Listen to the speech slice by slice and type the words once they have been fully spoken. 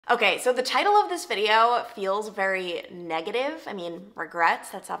Okay, so the title of this video feels very negative. I mean, regrets,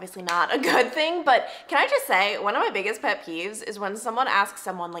 that's obviously not a good thing, but can I just say, one of my biggest pet peeves is when someone asks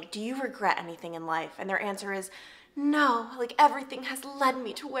someone like, do you regret anything in life? And their answer is, no, like everything has led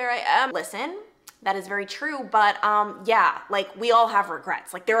me to where I am. Listen, that is very true, but yeah, like we all have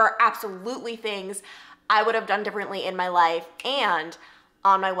regrets. Like there are absolutely things I would have done differently in my life and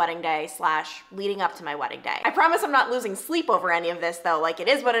on my wedding day / leading up to my wedding day. I promise I'm not losing sleep over any of this though. Like it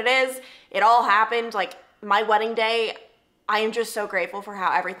is what it is. It all happened. Like my wedding day, I am just so grateful for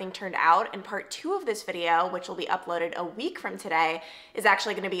how everything turned out. And part 2 of this video, which will be uploaded a week from today, is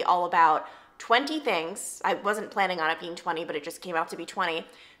actually gonna be all about 20 things. I wasn't planning on it being 20, but it just came out to be 20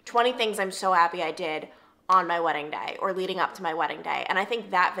 things I'm so happy I did on my wedding day or leading up to my wedding day. And I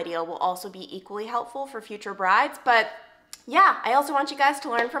think that video will also be equally helpful for future brides. But yeah, I also want you guys to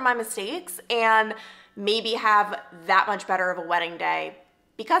learn from my mistakes and maybe have that much better of a wedding day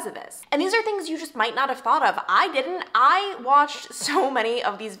because of this. And these are things you just might not have thought of. I didn't. I watched so many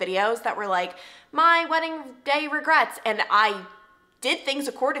of these videos that were like, my wedding day regrets, and I did things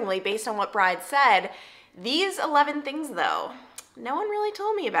accordingly based on what brides said. These 11 things though, no one really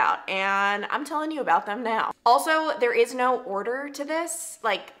told me about, and I'm telling you about them now. Also, there is no order to this.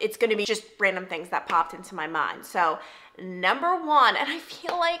 Like, it's gonna be just random things that popped into my mind. So, number 1, and I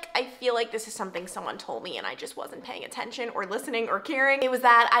feel like this is something someone told me and I just wasn't paying attention or listening or caring. It was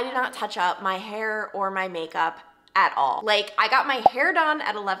that I did not touch up my hair or my makeup at all. Like, I got my hair done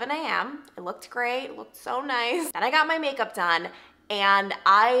at 11 a.m. It looked great, it looked so nice. Then I got my makeup done, and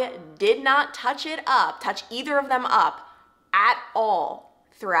I did not touch either of them up at all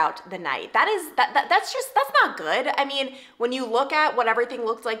throughout the night. That's not good. I mean, when you look at what everything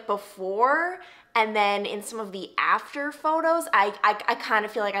looked like before and then in some of the after photos, I kind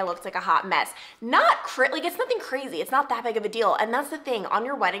of feel like I looked like a hot mess. Like it's nothing crazy. It's not that big of a deal. And that's the thing, on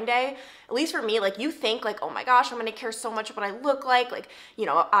your wedding day, at least for me, like you think like, oh my gosh, I'm gonna care so much what I look like. Like, you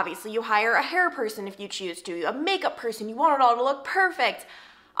know, obviously you hire a hair person if you choose to, a makeup person, you want it all to look perfect.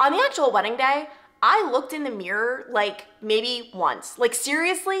 On the actual wedding day, I looked in the mirror like maybe once. Like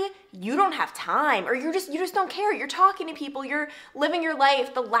seriously, you don't have time, or you just don't care. You're talking to people, you're living your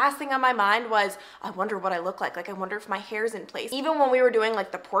life. The last thing on my mind was, I wonder what I look like. Like I wonder if my hair's in place. Even when we were doing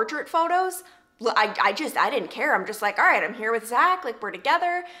like the portrait photos, I didn't care. I'm just like, all right, I'm here with Zach, like we're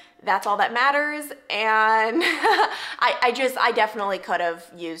together. That's all that matters. And I definitely could have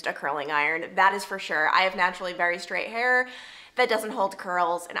used a curling iron. That is for sure. I have naturally very straight hair that doesn't hold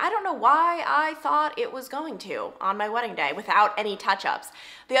curls, and I don't know why I thought it was going to on my wedding day without any touch-ups.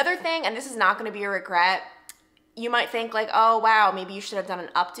 The other thing, and this is not gonna be a regret, you might think like, oh wow, maybe you should have done an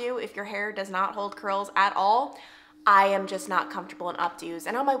updo if your hair does not hold curls at all. I am just not comfortable in updos,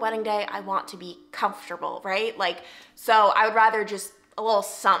 and on my wedding day, I want to be comfortable, right? Like, so I would rather just a little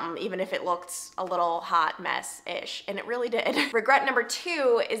something, even if it looked a little hot mess-ish, and it really did. Regret number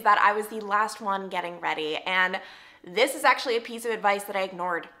 2 is that I was the last one getting ready, and this is actually a piece of advice that I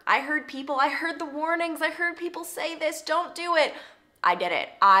ignored. I heard the warnings, I heard people say this, don't do it. I did it.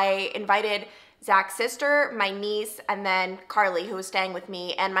 I invited Zach's sister, my niece, and then Carly, who was staying with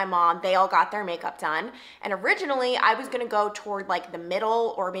me, and my mom. They all got their makeup done. And originally, I was gonna go toward like the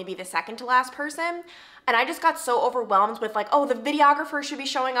middle or maybe the second to last person. And I just got so overwhelmed with like, oh, the videographer should be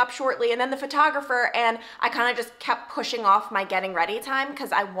showing up shortly, and then the photographer, and I kind of just kept pushing off my getting ready time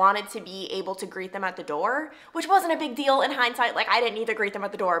because I wanted to be able to greet them at the door, which wasn't a big deal in hindsight. Like I didn't need to greet them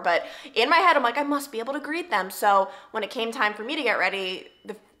at the door, but in my head, I'm like, I must be able to greet them. So when it came time for me to get ready,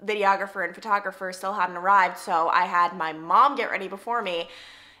 the videographer and photographer still hadn't arrived, so I had my mom get ready before me.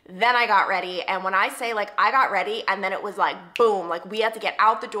 Then I got ready, and when I say like I got ready and then it was like boom, like we had to get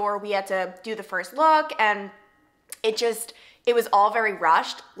out the door, we had to do the first look, and it was all very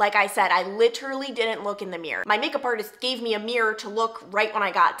rushed. Like I said, I literally didn't look in the mirror. My makeup artist gave me a mirror to look right when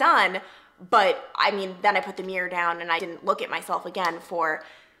I got done, but I mean, then I put the mirror down and I didn't look at myself again for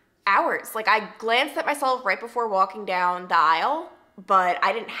hours. Like I glanced at myself right before walking down the aisle, but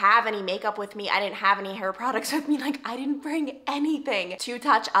I didn't have any makeup with me. I didn't have any hair products with me. Like I didn't bring anything to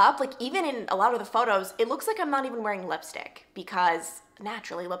touch up. Like even in a lot of the photos, it looks like I'm not even wearing lipstick because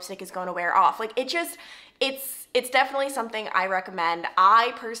naturally lipstick is going to wear off. Like it's definitely something I recommend.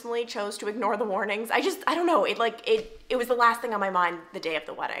 I personally chose to ignore the warnings. I don't know. It was the last thing on my mind the day of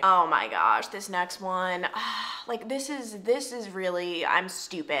the wedding. Oh my gosh, this next one. Like this is really, I'm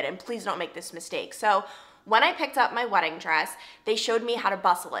stupid, and please don't make this mistake. So when I picked up my wedding dress, they showed me how to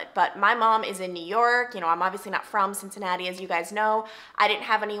bustle it, but my mom is in New York. You know, I'm obviously not from Cincinnati, as you guys know. I didn't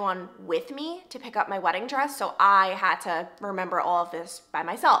have anyone with me to pick up my wedding dress, so I had to remember all of this by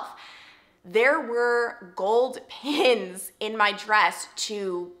myself. There were gold pins in my dress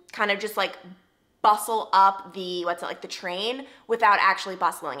to kind of just like bustle up the, the train without actually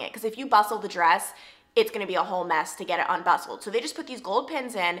bustling it. Because if you bustle the dress, it's gonna be a whole mess to get it unbustled. So they just put these gold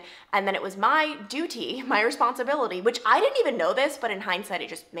pins in, and then it was my duty, my responsibility, which I didn't even know this, but in hindsight, it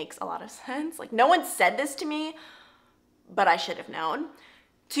just makes a lot of sense. Like, no one said this to me, but I should have known,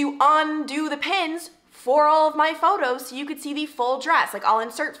 to undo the pins for all of my photos so you could see the full dress. Like, I'll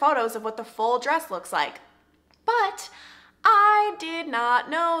insert photos of what the full dress looks like. But I did not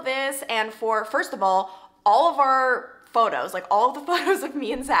know this, and first of all of our photos, like all of the photos of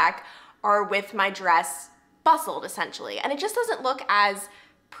me and Zach, are with my dress bustled, essentially. And it just doesn't look as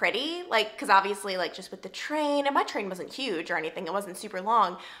pretty, like, because obviously, like, just with the train, and my train wasn't huge or anything, it wasn't super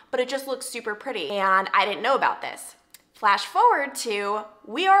long, but it just looks super pretty. And I didn't know about this. Flash forward to,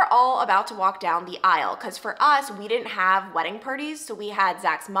 we are all about to walk down the aisle, because for us, we didn't have wedding parties, so we had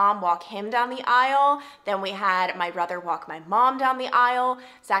Zach's mom walk him down the aisle, then we had my brother walk my mom down the aisle,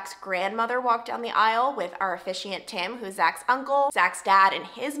 Zach's grandmother walked down the aisle with our officiant Tim, who's Zach's uncle, Zach's dad and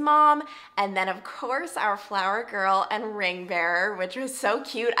his mom, and then of course our flower girl and ring bearer, which was so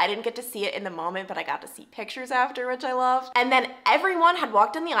cute. I didn't get to see it in the moment, but I got to see pictures after, which I loved. And then everyone had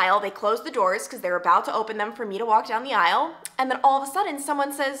walked down the aisle. They closed the doors because they were about to open them for me to walk down the aisle. And then all of a sudden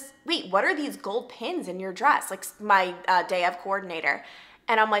someone says, wait, what are these gold pins in your dress? Like, my day of coordinator.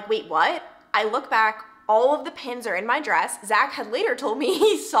 And I'm like, wait, what? I look back, all of the pins are in my dress. Zach had later told me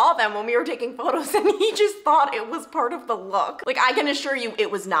he saw them when we were taking photos and he just thought it was part of the look. Like, I can assure you it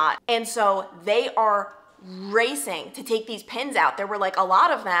was not. And so they are racing to take these pins out. There were like a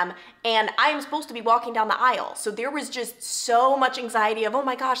lot of them, and I am supposed to be walking down the aisle. So there was just so much anxiety of, oh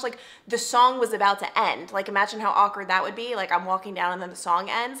my gosh, like the song was about to end. Like, imagine how awkward that would be. Like, I'm walking down and then the song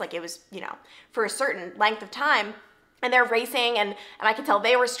ends. Like, it was, you know, for a certain length of time, and they're racing, and I could tell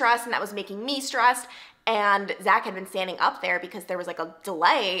they were stressed, and that was making me stressed. And Zach had been standing up there because there was like a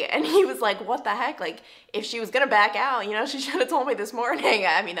delay, and he was like, what the heck? Like, if she was gonna back out, you know, she should have told me this morning.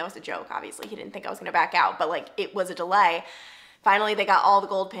 I mean, that was a joke, obviously. He didn't think I was gonna back out, but like, it was a delay. Finally, they got all the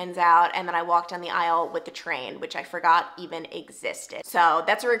gold pins out, and then I walked down the aisle with the train, which I forgot even existed. So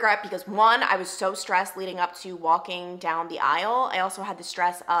that's a regret because, one, I was so stressed leading up to walking down the aisle. I also had the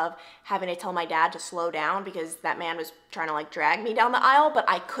stress of having to tell my dad to slow down because that man was trying to like drag me down the aisle, but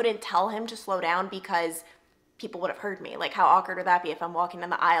I couldn't tell him to slow down because people would have heard me. Like, how awkward would that be if I'm walking down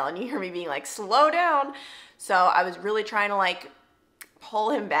the aisle and you hear me being like, slow down? So I was really trying to like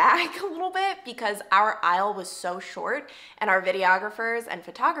pull him back a little bit because our aisle was so short, and our videographers and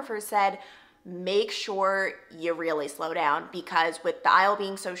photographers said, make sure you really slow down because with the aisle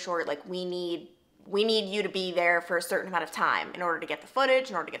being so short, like, we need you to be there for a certain amount of time in order to get the footage,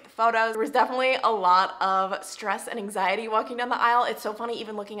 in order to get the photos. There was definitely a lot of stress and anxiety walking down the aisle. It's so funny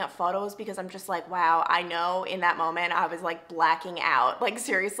even looking at photos because I'm just like, wow, I know in that moment I was like blacking out, like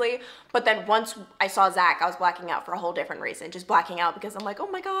seriously. But then once I saw Zach, I was blacking out for a whole different reason, just blacking out because I'm like, oh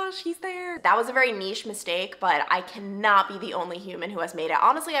my gosh, he's there. That was a very niche mistake, but I cannot be the only human who has made it.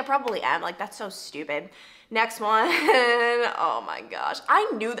 Honestly, I probably am. Like, that's so stupid. Next one, oh my gosh. I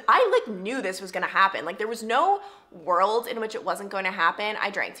knew this was gonna happen. Like, there was no world in which it wasn't going to happen. I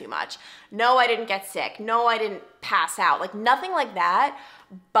drank too much. No, I didn't get sick. No, I didn't pass out. Like, nothing like that.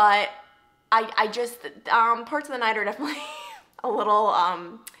 But I just, parts of the night are definitely a little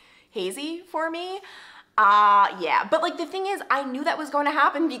hazy for me. Yeah, but like the thing is, I knew that was going to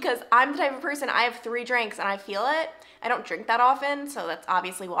happen because I'm the type of person, I have 3 drinks and I feel it. I don't drink that often, so that's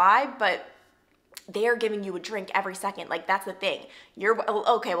obviously why, but they're giving you a drink every second. Like, that's the thing.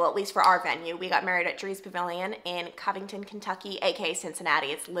 Okay, well, at least for our venue, we got married at Drees Pavilion in Covington, Kentucky, aka Cincinnati.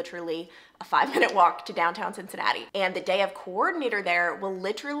 It's literally a 5-minute walk to downtown Cincinnati. And the day of coordinator there will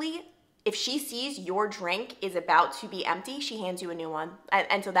literally, if she sees your drink is about to be empty, she hands you a new one.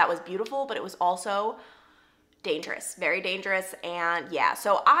 And so that was beautiful, but it was also dangerous, very dangerous. And yeah,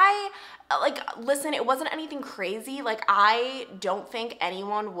 so listen, it wasn't anything crazy. Like, I don't think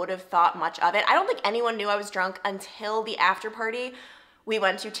anyone would have thought much of it. I don't think anyone knew I was drunk until the after party. We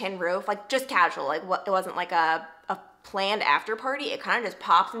went to Tin Roof, like just casual, like it wasn't like a planned after party. It kind of just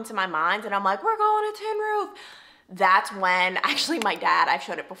popped into my mind and I'm like, we're going to Tin Roof. That's when, actually, my dad, I've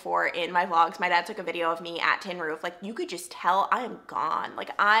showed it before in my vlogs, my dad took a video of me at Tin Roof. Like, you could just tell I am gone. Like,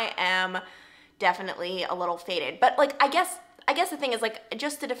 I am definitely a little faded. But like, I guess the thing is, like,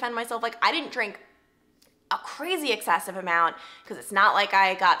 just to defend myself, like, I didn't drink a crazy excessive amount because it's not like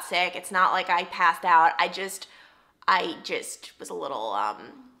I got sick. It's not like I passed out. I just was a little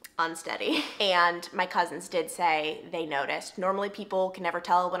unsteady. And my cousins did say they noticed. Normally people can never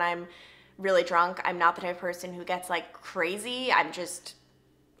tell when I'm really drunk. I'm not the type of person who gets like crazy. I'm just,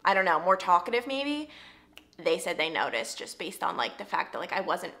 I don't know, more talkative maybe. they said they noticed just based on like the fact that like I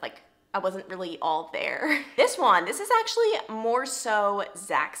wasn't really all there. This is actually more so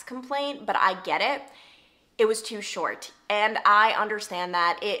Zach's complaint, but I get it. It was too short. And I understand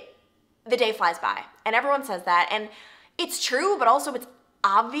that the day flies by. And everyone says that. And it's true, but also it's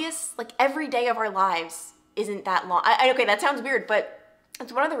obvious. Like every day of our lives isn't that long. Okay, that sounds weird, but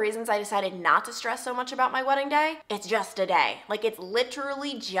it's one of the reasons I decided not to stress so much about my wedding day. It's just a day. Like it's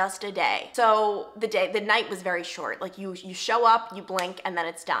literally just a day. So the night was very short. Like you show up, you blink, and then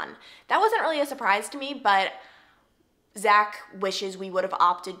it's done. That wasn't really a surprise to me, but Zach wishes we would have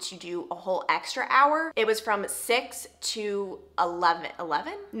opted to do a whole extra hour. It was from 6 to 11.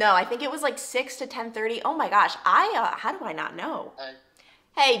 11? No, I think it was like 6 to 10:30. Oh my gosh, how do I not know?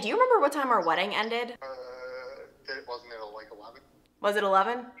 Hey, do you remember what time our wedding ended? Wasn't it like 11? Was it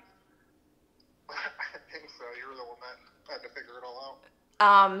 11? I think so. You were the one that had to figure it all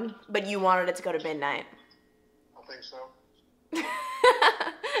out. But you wanted it to go to midnight. I think so.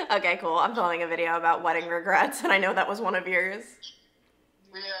 Okay, cool. I'm filming a video about wedding regrets, and I know that was one of yours.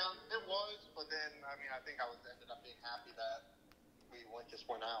 Yeah, it was, but then, I mean, I think I ended up being happy that we just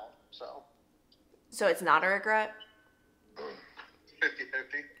went out, so. So it's not a regret?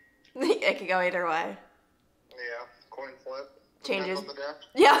 50-50. It could go either way. Yeah, coin flip. Changes. On the day.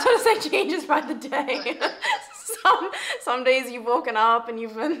 Yeah, I was gonna say changes by the day. some days you've woken up and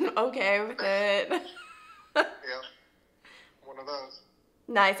you've been okay with it. Yeah, one of those.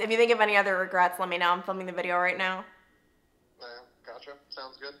 Nice. If you think of any other regrets, let me know. I'm filming the video right now. Yeah, gotcha.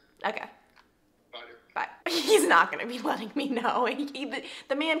 Sounds good. Okay. Bye, dude. Bye. He's not gonna be letting me know.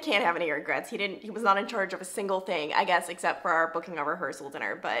 The man can't have any regrets. He was not in charge of a single thing, I guess, except for our booking a rehearsal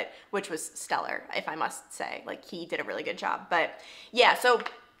dinner, but which was stellar, if I must say. Like he did a really good job. But yeah, so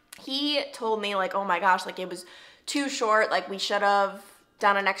he told me like, oh my gosh, like it was too short, like we should have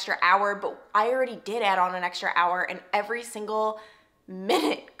done an extra hour, but I already did add on an extra hour, and every single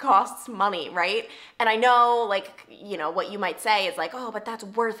minute costs money, right? And I know, like, you know, what you might say is like, oh, but that's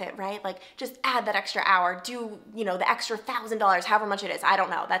worth it, right? Like, just add that extra hour, do, you know, the extra $1,000, however much it is. I don't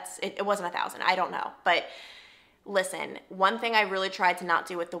know. It wasn't 1,000. I don't know. But listen, one thing I really tried to not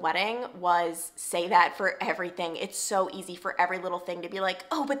do with the wedding was say that for everything. It's so easy for every little thing to be like,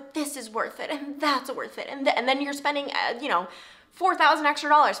 oh, but this is worth it, and that's worth it, and then you're spending, you know, $4,000 extra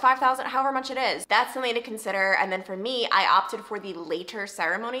dollars, $5,000, however much it is. That's something to consider. And then for me, I opted for the later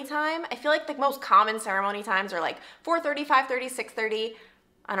ceremony time. I feel like the most common ceremony times are like 4:30, 5:30, 6:30.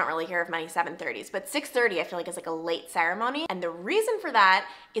 I don't really hear of many 7:30s, but 6:30 I feel like is like a late ceremony. And the reason for that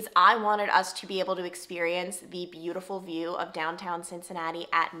is I wanted us to be able to experience the beautiful view of downtown Cincinnati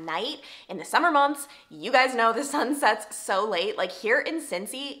at night. In the summer months, you guys know the sun sets so late. Like here in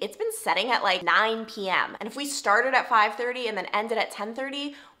Cincy, it's been setting at like 9 p.m. And if we started at 5:30 and then ended at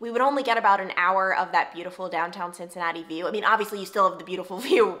 10:30, we would only get about an hour of that beautiful downtown Cincinnati view. I mean, obviously you still have the beautiful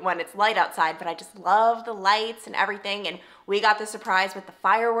view when it's light outside, but I just love the lights and everything. And we got the surprise with the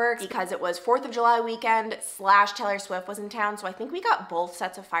fireworks because it was 4th of July weekend / Taylor Swift was in town. So I think we got both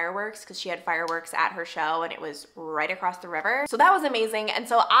sets of fireworks because she had fireworks at her show and it was right across the river. So that was amazing. And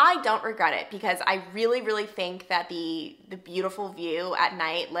so I don't regret it because I really, really think that the beautiful view at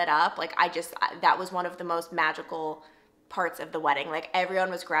night lit up, like that was one of the most magical parts of the wedding. Like everyone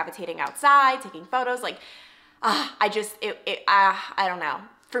was gravitating outside, taking photos. Like, I don't know.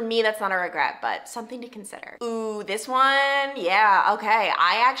 For me, that's not a regret, but something to consider. Ooh, this one, yeah, okay.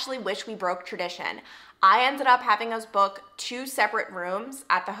 I actually wish we broke tradition. I ended up having us book 2 separate rooms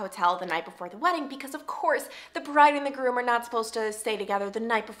at the hotel the night before the wedding because of course the bride and the groom are not supposed to stay together the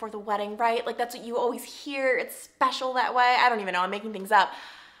night before the wedding, right? Like that's what you always hear. It's special that way. I don't even know, I'm making things up.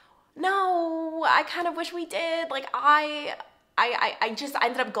 No, I kind of wish we did. Like I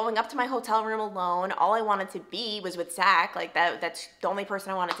ended up going up to my hotel room alone. All I wanted to be was with Zach. Like that's the only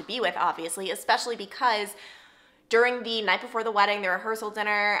person I wanted to be with, obviously, especially because during the night before the wedding, the rehearsal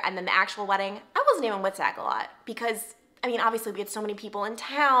dinner, and then the actual wedding, I wasn't even with Zach a lot because, I mean, obviously we had so many people in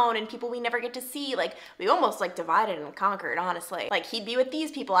town and people we never get to see. Like we almost like divided and conquered, honestly. Like he'd be with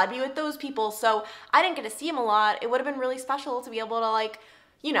these people, I'd be with those people. So I didn't get to see him a lot. It would have been really special to be able to like,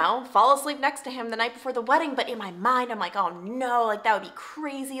 you know, fall asleep next to him the night before the wedding. But in my mind, I'm like, oh no, like that would be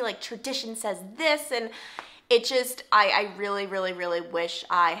crazy. Like tradition says this. And it just, I really, really, really wish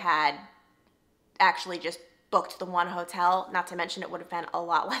I had actually just booked the one hotel, not to mention it would have been a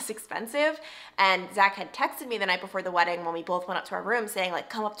lot less expensive. And Zach had texted me the night before the wedding when we both went up to our room saying like,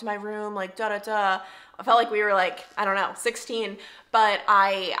 come up to my room, like da-da-da. I felt like we were like, I don't know, 16. But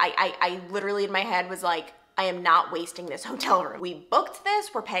I literally in my head was like, I am not wasting this hotel room. We booked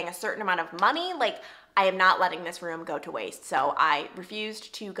this, we're paying a certain amount of money, like I am not letting this room go to waste. So I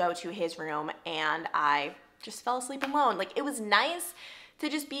refused to go to his room and I just fell asleep alone. Like, it was nice to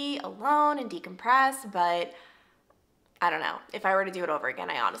just be alone and decompress, but I don't know. If I were to do it over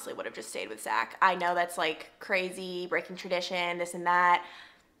again, I honestly would have just stayed with Zach. I know that's like crazy, breaking tradition, this and that.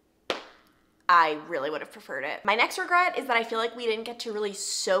 I really would have preferred it. My next regret is that I feel like we didn't get to really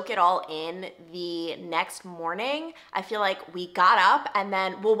soak it all in the next morning. I feel like we got up and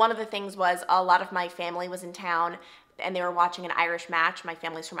then, well, one of the things was a lot of my family was in town and they were watching an Irish match. My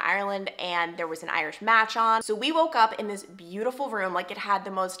family's from Ireland and there was an Irish match on. So we woke up in this beautiful room. Like, it had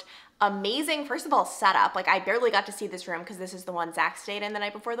the most amazing, first of all, setup. Like, I barely got to see this room because this is the one Zach stayed in the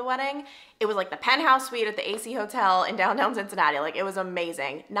night before the wedding. It was like the penthouse suite at the AC Hotel in downtown Cincinnati. Like, it was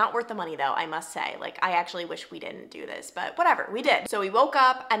amazing. Not worth the money though, I must say. Like, I actually wish we didn't do this, but whatever, we did. So we woke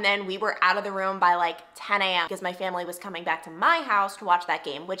up and then we were out of the room by like 10 a.m. because my family was coming back to my house to watch that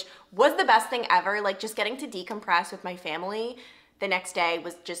game, which was the best thing ever. Like, just getting to decompress with my family the next day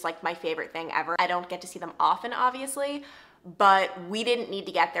was just like my favorite thing ever. I don't get to see them often, obviously, but we didn't need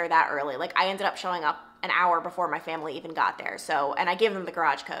to get there that early. Like, I ended up showing up an hour before my family even got there. So, and I gave them the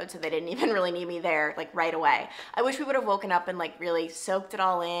garage code, so they didn't even really need me there like right away. I wish we would have woken up and like really soaked it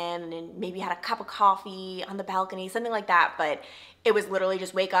all in and maybe had a cup of coffee on the balcony, something like that. But it was literally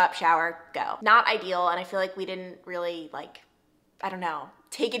just wake up, shower, go. Not ideal. And I feel like we didn't really like, I don't know,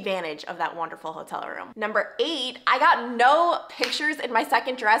 take advantage of that wonderful hotel room. Number 8, I got no pictures in my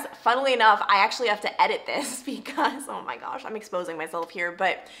second dress. Funnily enough, I actually have to edit this because, oh my gosh, I'm exposing myself here.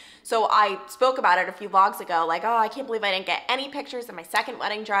 But so I spoke about it a few vlogs ago, like, oh, I can't believe I didn't get any pictures in my second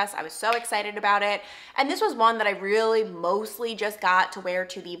wedding dress. I was so excited about it. And this was one that I really mostly just got to wear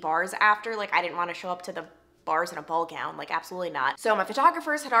to the bars after. Like, I didn't want to show up to the bars in a ball gown, like absolutely not. So my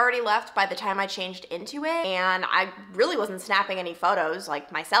photographers had already left by the time I changed into it, and I really wasn't snapping any photos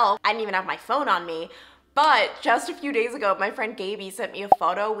like myself. I didn't even have my phone on me. But just a few days ago, my friend Gaby sent me a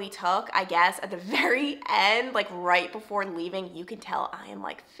photo we took, I guess, at the very end, like right before leaving. You can tell I am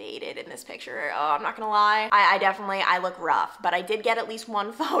like faded in this picture. Oh, I'm not gonna lie. I look rough, but I did get at least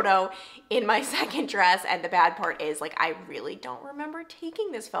one photo in my second dress. And the bad part is, like, I really don't remember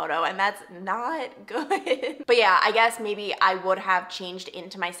taking this photo, and that's not good. But yeah, I guess maybe I would have changed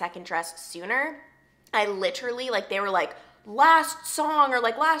into my second dress sooner. I literally, like, they were like, last song or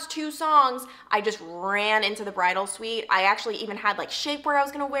like last 2 songs, I just ran into the bridal suite. I actually even had like shapewear I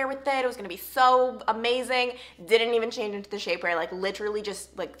was gonna wear with it. It was gonna be so amazing. Didn't even change into the shapewear, like literally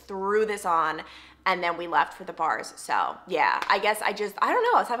just like threw this on, and then we left for the bars. So yeah, I guess I don't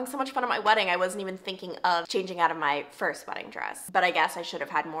know, I was having so much fun at my wedding, I wasn't even thinking of changing out of my first wedding dress. But I guess I should have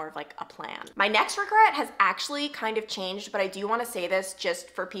had more of like a plan. My next regret has actually kind of changed, but I do want to say this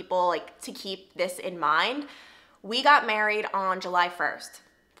just for people like to keep this in mind. We got married on July 1st,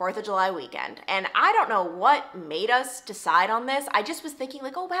 4th of July weekend. And I don't know what made us decide on this. I just was thinking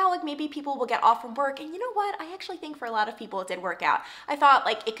like, oh wow, like maybe people will get off from work. And you know what? I actually think for a lot of people it did work out. I thought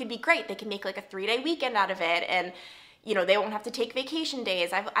like it could be great. They can make like a 3-day weekend out of it. And you know, they won't have to take vacation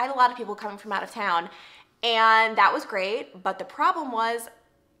days. I had a lot of people coming from out of town, and that was great. But the problem was,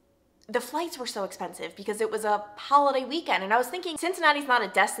 the flights were so expensive because it was a holiday weekend. And I was thinking, Cincinnati's not a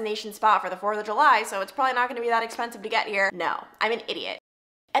destination spot for the 4th of July, so it's probably not gonna be that expensive to get here. No, I'm an idiot.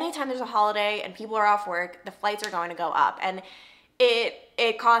 Anytime there's a holiday and people are off work, the flights are going to go up. And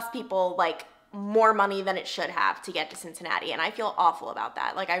it costs people like more money than it should have to get to Cincinnati. And I feel awful about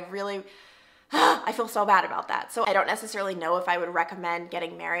that. Like, I feel so bad about that. So I don't necessarily know if I would recommend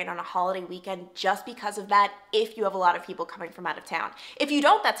getting married on a holiday weekend just because of that, if you have a lot of people coming from out of town. If you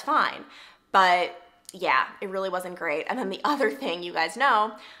don't, that's fine. But yeah, it really wasn't great. And then the other thing, you guys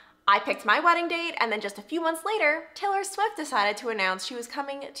know, I picked my wedding date, and then just a few months later, Taylor Swift decided to announce she was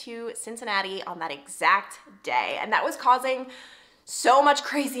coming to Cincinnati on that exact day. And that was causing so much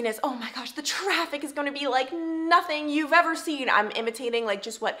craziness. Oh my gosh, the traffic is gonna be like nothing you've ever seen. I'm imitating like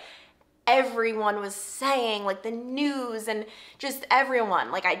just what everyone was saying, like the news and just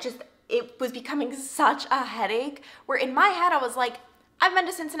everyone. Like it was becoming such a headache, where in my head I was like, I've been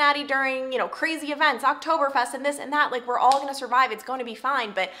to Cincinnati during, you know, crazy events, Oktoberfest and this and that, like we're all gonna survive, it's gonna be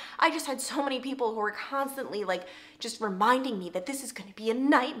fine. But I just had so many people who were constantly like just reminding me that this is gonna be a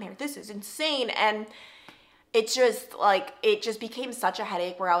nightmare, this is insane. And it just became such a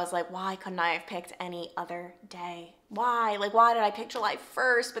headache, where I was like, why couldn't I have picked any other day? Why? Like, why did I pick July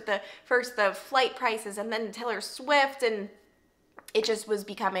 1st? But the flight prices, and then Taylor Swift, and it just was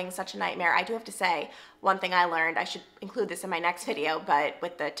becoming such a nightmare. I do have to say, one thing I learned, I should include this in my next video, but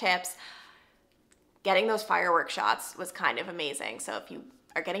with the tips, getting those fireworks shots was kind of amazing. So if you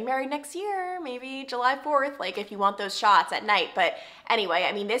are getting married next year, maybe July 4th, like if you want those shots at night. But anyway,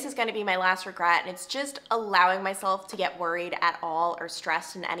 I mean, this is gonna be my last regret, and it's just allowing myself to get worried at all or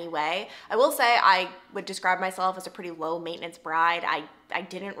stressed in any way. I will say I would describe myself as a pretty low maintenance bride. I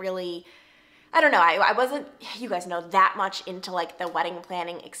didn't really, I don't know, I wasn't, you guys know, that much into like the wedding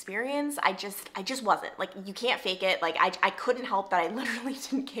planning experience. I just wasn't. Like, you can't fake it. Like, I couldn't help that I literally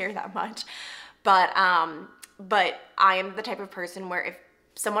didn't care that much. But I am the type of person where if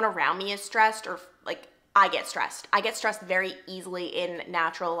someone around me is stressed, or like, I get stressed. I get stressed very easily in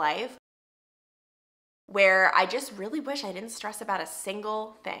natural life, where I just really wish I didn't stress about a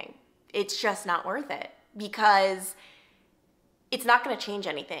single thing. It's just not worth it, because it's not gonna change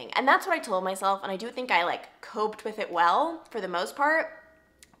anything. And that's what I told myself, and I do think I like coped with it well for the most part.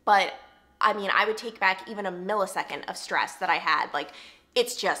 But I mean, I would take back even a millisecond of stress that I had. Like,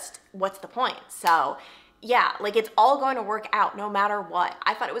 it's just, what's the point? So yeah, like, it's all going to work out no matter what.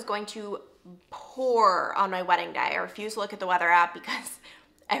 I thought it was going to pour on my wedding day. I refused to look at the weather app because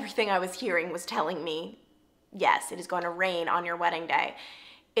everything I was hearing was telling me, yes, it is going to rain on your wedding day.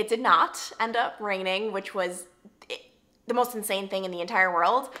 It did not end up raining, which was the most insane thing in the entire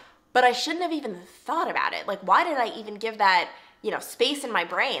world, but I shouldn't have even thought about it. Like, why did I even give that, you know, space in my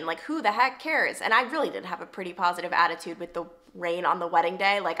brain? Like, who the heck cares? And I really did have a pretty positive attitude with the rain on the wedding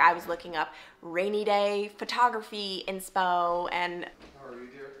day. Like, I was looking up rainy day photography inspo. And How are you,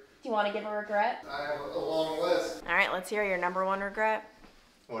 dear? do you want to give a regret? I have a long list. All right, let's hear your number one regret.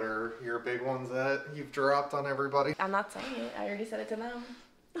 What are your big ones that you've dropped on everybody? I'm not saying it. I already said it to them.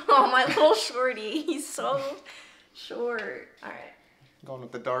 Oh, my little shorty. He's so short. All right. Going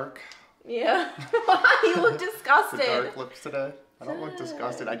with the dark? Yeah. You look disgusted. The dark lips today? I don't look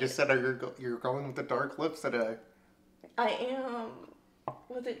disgusted. I just said you're going with the dark lips today. I am.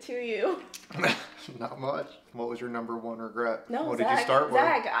 Was it to you? Not much. What was your number one regret? No, what Zach, did you start with?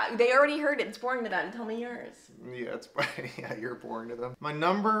 Zach, they already heard it. It's boring to them. Tell me yours. Yeah, yeah, you're boring to them. My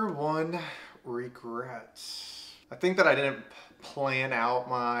number one regret. I think that I didn't plan out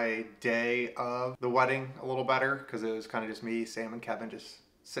my day of the wedding a little better, because it was kind of just me, Sam, and Kevin just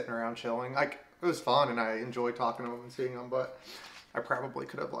sitting around chilling. Like, it was fun and I enjoyed talking to them and seeing them, but I probably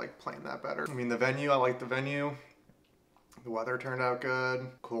could have like planned that better. I mean, the venue, I liked the venue. The weather turned out good.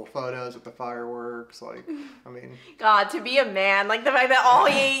 Cool photos with the fireworks. Like, I mean, God, to be a man, like the fact that all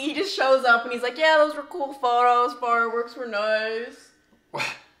he just shows up and he's like, yeah, those were cool photos. Fireworks were nice.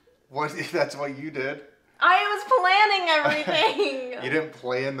 what? That's what you did. I was planning everything. You didn't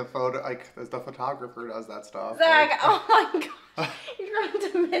plan the photo, like, as the photographer does that stuff. Zach, like, oh my gosh, you're trying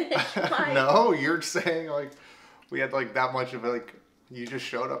to diminish my... No, you're saying, like, we had, like, that much of it, like, you just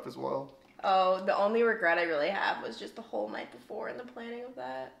showed up as well. Oh, the only regret I really have was just the whole night before and the planning of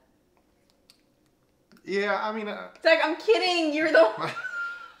that. Yeah, I mean... Zach, I'm kidding, you're the...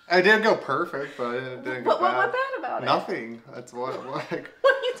 I didn't go perfect, but it didn't go bad. What went bad about it? Nothing. That's what, like...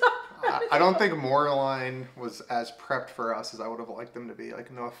 What are you talking about? I don't think Moorline was as prepped for us as I would have liked them to be.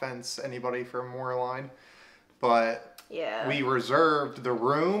 Like, no offense, anybody from Moorline. But yeah, we reserved the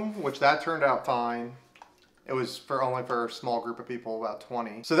room, which that turned out fine. It was only for a small group of people, about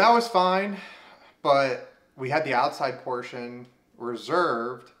 20. So that was fine, but we had the outside portion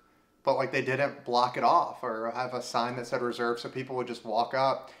reserved, but like they didn't block it off or have a sign that said reserved, so people would just walk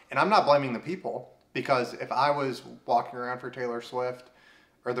up. And I'm not blaming the people, because if I was walking around for Taylor Swift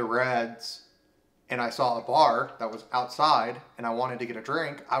or the Reds and I saw a bar that was outside and I wanted to get a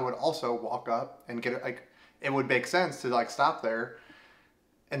drink, I would also walk up and get it. Like, it would make sense to like stop there.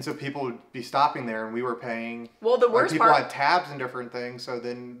 And so people would be stopping there, and we were paying. Well, the worst people part... had tabs and different things, so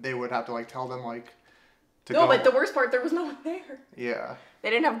then they would have to like tell them like to No, go. but the worst part, there was no one there. Yeah. They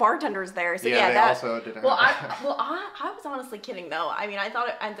didn't have bartenders there, so Yeah, yeah, they that... also didn't. Well, I was honestly kidding though. I mean, I thought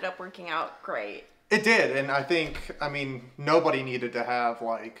it ended up working out great. It did, and I think, I mean, nobody needed to have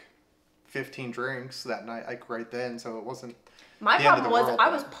like 15 drinks that night, like right then, so it wasn't. My the end of problem the was world, I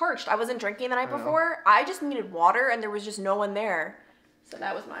but- was parched. I wasn't drinking the night before. I just needed water, and there was just no one there, so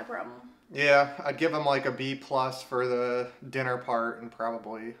that was my problem. Yeah, I'd give them like a B+ for the dinner part, and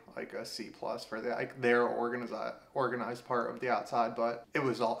probably like a C+ for the like their organized part of the outside. But it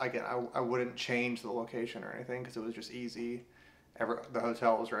was all, again, I wouldn't change the location or anything, because it was just easy. The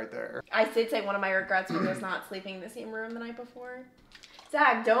hotel was right there. I did say one of my regrets was just not sleeping in the same room the night before.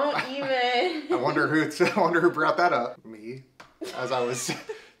 Zach, don't even. I wonder who brought that up. Me, as I was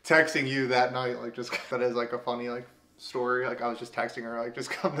texting you that night, like, just that is like a funny like story. Like, I was just texting her, like, just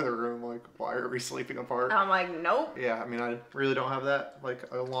come to the room, like, why are we sleeping apart? I'm like, nope. Yeah, I mean, I really don't have that,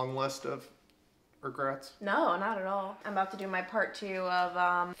 like, a long list of regrets. No, not at all. I'm about to do my part 2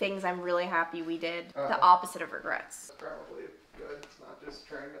 of things I'm really happy we did. The Uh-oh. opposite of regrets. Probably good. It's not just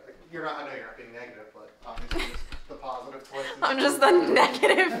trying to, you're not, I know you're not being negative, but obviously just the positive twist. I'm just the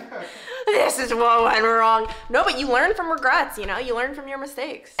negative. This is what went wrong. No, but you learn from regrets, you know? You learn from your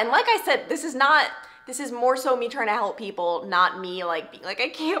mistakes. And like I said, this is more so me trying to help people, not me like being like, I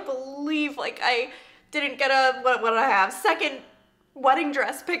can't believe like I didn't get a, what did I have? Second wedding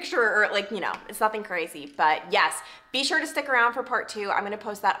dress picture, or like, you know, it's nothing crazy. But yes, be sure to stick around for part 2. I'm gonna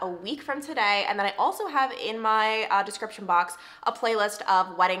post that a week from today. And then I also have in my description box a playlist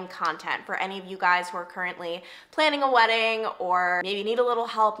of wedding content for any of you guys who are currently planning a wedding or maybe need a little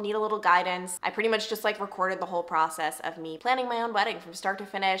help, need a little guidance. I pretty much just like recorded the whole process of me planning my own wedding from start to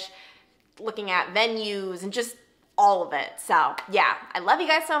finish, looking at venues and just all of it. So yeah, I love you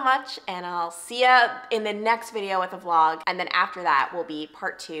guys so much, and I'll see ya in the next video with a vlog. And then after that will be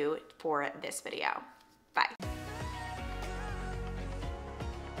part 2 for this video. Bye.